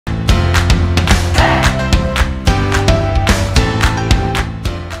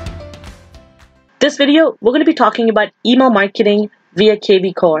This video, we're going to be talking about email marketing via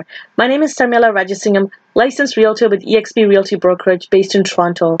kvCORE. My name is Tharmila Rajasingam, licensed realtor with eXp Realty Brokerage based in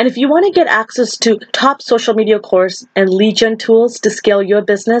Toronto. And if you want to get access to top social media course and lead gen tools to scale your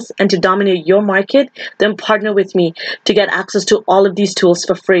business and to dominate your market, then partner with me to get access to all of these tools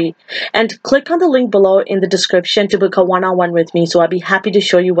for free. And click on the link below in the description to book a one-on-one with me. So I'll be happy to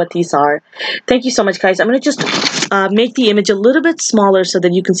show you what these are. Thank you so much, guys. I'm going to just make the image a little bit smaller so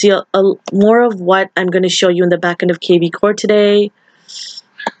that you can see a more of what I'm going to show you in the back end of kvCORE today.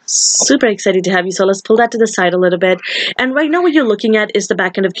 Super excited to have you. So let's pull that to the side a little bit. And right now what you're looking at is the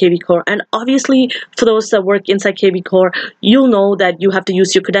back end of kvCORE. And obviously for those that work inside kvCORE, you'll know that you have to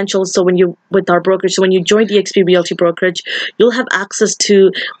use your credentials. So when you with our brokerage, so when you join the eXp Realty Brokerage, you'll have access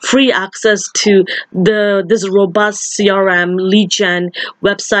to free access to this robust CRM, lead gen,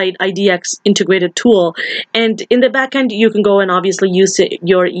 website, IDX integrated tool. And in the back end, you can go and obviously use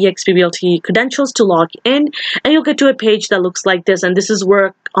your eXp Realty credentials to log in, and you'll get to a page that looks like this. And this is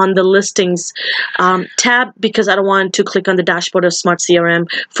where on the listings tab, because I don't want to click on the dashboard of Smart CRM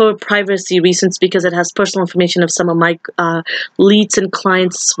for privacy reasons, because it has personal information of some of my leads and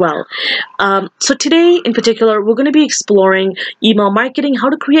clients as well. So today in particular, we're going to be exploring email marketing, how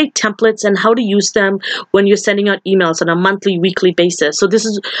to create templates and how to use them when you're sending out emails on a monthly, weekly basis. So this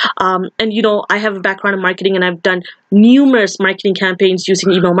is, and you know, I have a background in marketing and I've done numerous marketing campaigns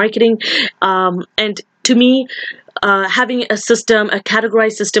using email marketing. And to me, having a system, a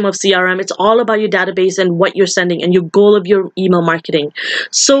categorized system of CRM, it's all about your database and what you're sending and your goal of your email marketing.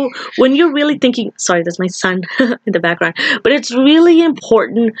 So when you're really thinking, sorry, that's my son in the background, but it's really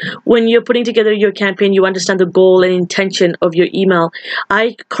important when you're putting together your campaign, you understand the goal and intention of your email.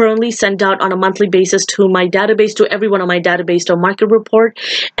 I currently send out on a monthly basis to my database, to everyone on my database, to a market report.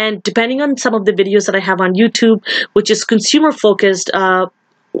 And depending on some of the videos that I have on YouTube, which is consumer focused,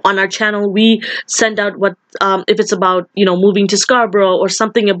 on our channel, we send out what if it's about, you know, moving to Scarborough or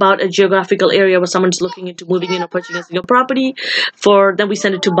something about a geographical area where someone's looking into moving in or purchasing a property, then we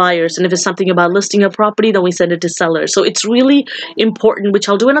send it to buyers. And if it's something about listing a property, then we send it to sellers. So it's really important, which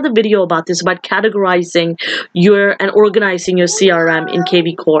I'll do another video about this, about categorizing and organizing your CRM in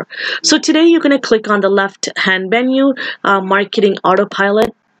kvCORE. So today you're going to click on the left hand menu, Marketing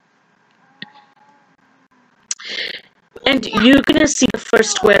Autopilot. And you're going to see the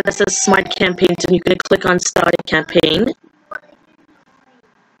first square that says Smart Campaigns, and you're going to click on Start a Campaign.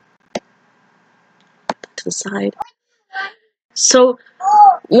 To the side. So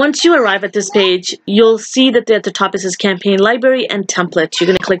once you arrive at this page, you'll see that at the top it says Campaign Library and Templates. You're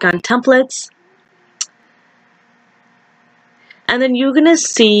going to click on Templates. And then you're going to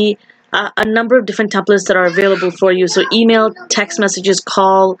see a number of different templates that are available for you. So email, text messages,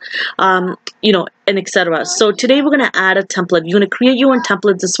 call, you know, and etc. So today we're going to add a template. You're going to create your own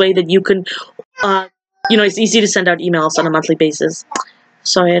template this way that you can, you know, it's easy to send out emails on a monthly basis.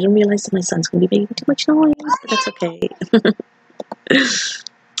 Sorry, I didn't realize that my son's going to be making too much noise, but that's okay.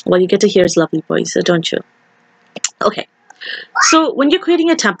 Well, you get to hear his lovely voice, don't you? Okay. So when you're creating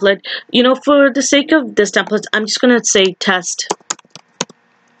a template, you know, for the sake of this template, I'm just going to say test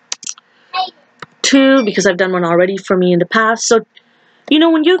 2 because I've done one already for me in the past. So, you know,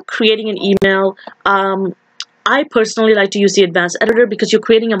 when you're creating an email, I personally like to use the advanced editor because you're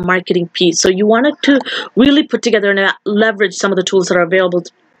creating a marketing piece. So you want it to really put together and leverage some of the tools that are available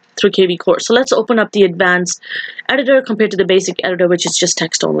through kvCORE. So let's open up the advanced editor compared to the basic editor, which is just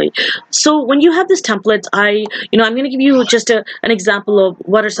text only. So when you have this template, I'm going to give you just an example of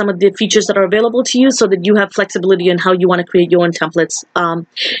what are some of the features that are available to you so that you have flexibility in how you want to create your own templates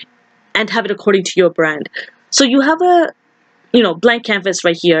and have it according to your brand. So you have a, you know, blank canvas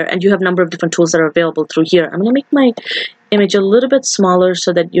right here, and you have a number of different tools that are available through here. I'm going to make my image a little bit smaller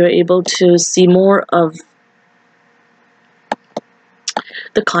so that you're able to see more of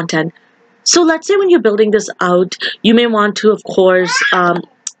the content. So let's say when you're building this out, you may want to, of course,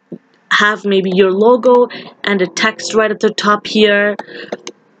 have maybe your logo and a text right at the top here.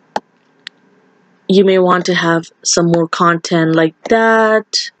 You may want to have some more content like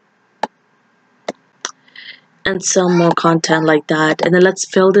that, and some more content like that. And then let's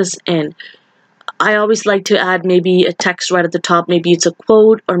fill this in. I always like to add maybe a text right at the top. Maybe it's a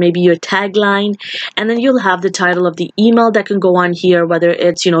quote or maybe your tagline. And then you'll have the title of the email that can go on here, whether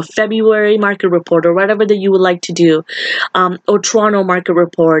it's, you know, February market report or whatever that you would like to do, or Toronto market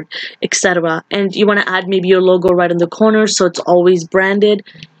report, etc. And you want to add maybe your logo right in the corner so it's always branded.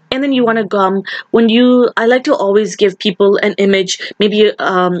 And then you want to I like to always give people an image, maybe,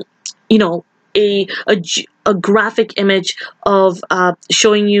 you know, a graphic image of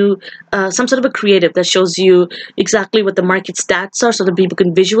showing you some sort of a creative that shows you exactly what the market stats are so that people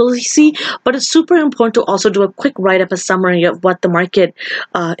can visually see. But it's super important to also do a quick write-up, a summary of what the market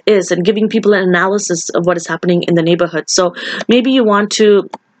is, and giving people an analysis of what is happening in the neighborhood. So maybe you want to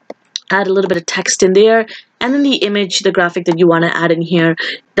add a little bit of text in there, and then the image, the graphic that you want to add in here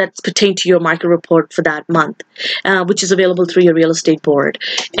that's pertain to your market report for that month, which is available through your real estate board.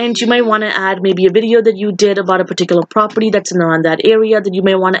 And you might want to add maybe a video that you did about a particular property that's in around that area that you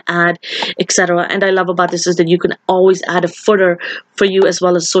may want to add, etc. And I love about this is that you can always add a footer for you, as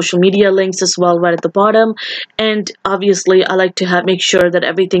well as social media links as well right at the bottom. And obviously I like to make sure that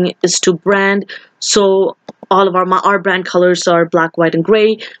everything is to brand. So all of our brand colors are black, white, and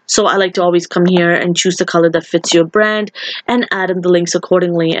gray. So I like to always come here and choose the color that fits your brand and add in the links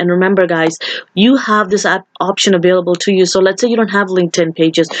accordingly. And remember, guys, you have this option available to you. So let's say you don't have LinkedIn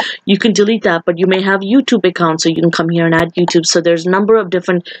pages, you can delete that, but you may have YouTube accounts, so you can come here and add YouTube. So there's a number of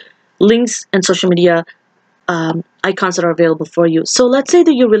different links and social media icons that are available for you. So let's say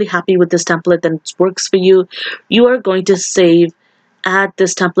that you're really happy with this template and it works for you. You are going to save, add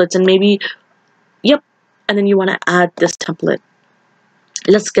this template, and maybe, yep, and then you want to add this template.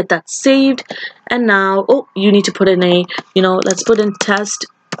 Let's get that saved. And now, oh, you need to put in a, let's put in test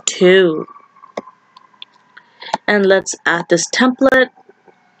 2. And let's add this template.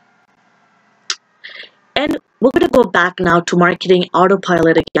 And we're going to go back now to marketing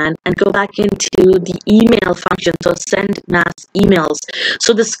autopilot again and go back into the email function. So send mass emails.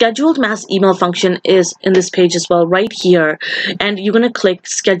 So the scheduled mass email function is in this page as well, right here. And you're going to click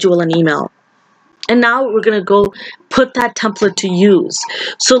schedule an email. And now we're going to go put that template to use.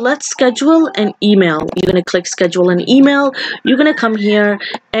 So let's schedule an email. You're going to click schedule an email. You're going to come here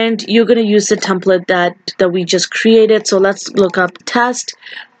and you're going to use the template that we just created. So let's look up test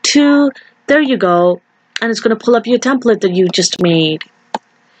 2. There you go. And it's going to pull up your template that you just made.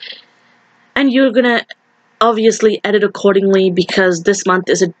 And you're going to obviously edit accordingly, because this month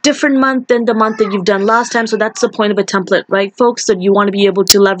is a different month than the month that you've done last time. So that's the point of a template, right, folks? That you want to be able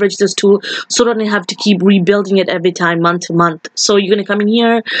to leverage this tool so that you don't have to keep rebuilding it every time, month to month. So you're going to come in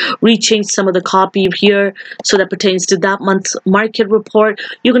here, rechange some of the copy here so that pertains to that month's market report.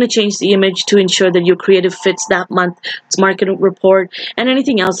 You're going to change the image to ensure that your creative fits that month's market report, and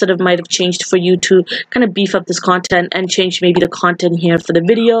anything else that might have changed for you to kind of beef up this content and change maybe the content here for the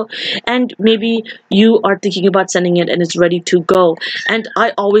video. And maybe you are thinking about sending it and it's ready to go. And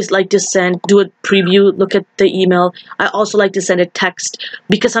I always like to do a preview, look at the email. I also like to send a text,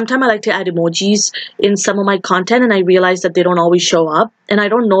 because sometimes I like to add emojis in some of my content and I realize that they don't always show up, and I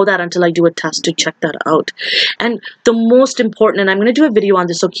don't know that until I do a test to check that out. And the most important, and I'm going to do a video on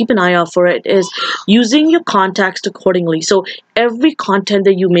this, so keep an eye out for it, is using your context accordingly. So every content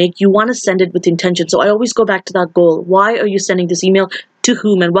that you make, you want to send it with intention. So I always go back to that goal. Why are you sending this email? To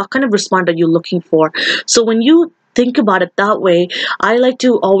whom, and what kind of response are you looking for? So when you think about it that way, I like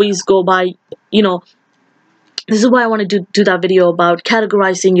to always go by, this is why I want to do that video about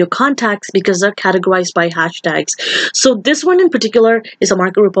categorizing your contacts, because they're categorized by hashtags. So this one in particular is a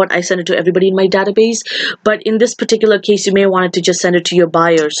market report. I send it to everybody in my database, but in this particular case, you may want to just send it to your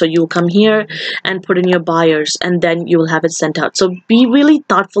buyers. So you'll come here and put in your buyers, and then you will have it sent out. So be really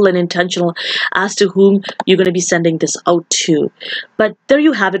thoughtful and intentional as to whom you're going to be sending this out to. But there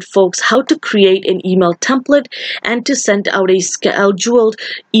you have it, folks, how to create an email template and to send out a scheduled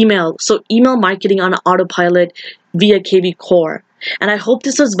email. So email marketing on autopilot via kvCORE. And I hope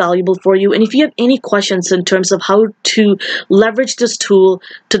this was valuable for you. And if you have any questions in terms of how to leverage this tool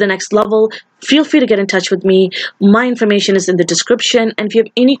to the next level, feel free to get in touch with me. My information is in the description. And if you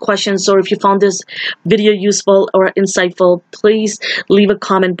have any questions, or if you found this video useful or insightful, please leave a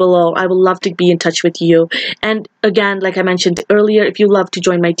comment below. I would love to be in touch with you. And again, like I mentioned earlier, if you love to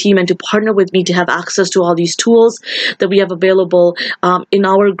join my team and to partner with me to have access to all these tools that we have available in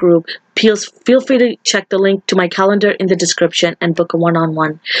our group, feel free to check the link to my calendar in the description and book a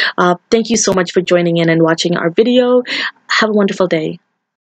one-on-one. Thank you so much for joining in and watching our video. Have a wonderful day.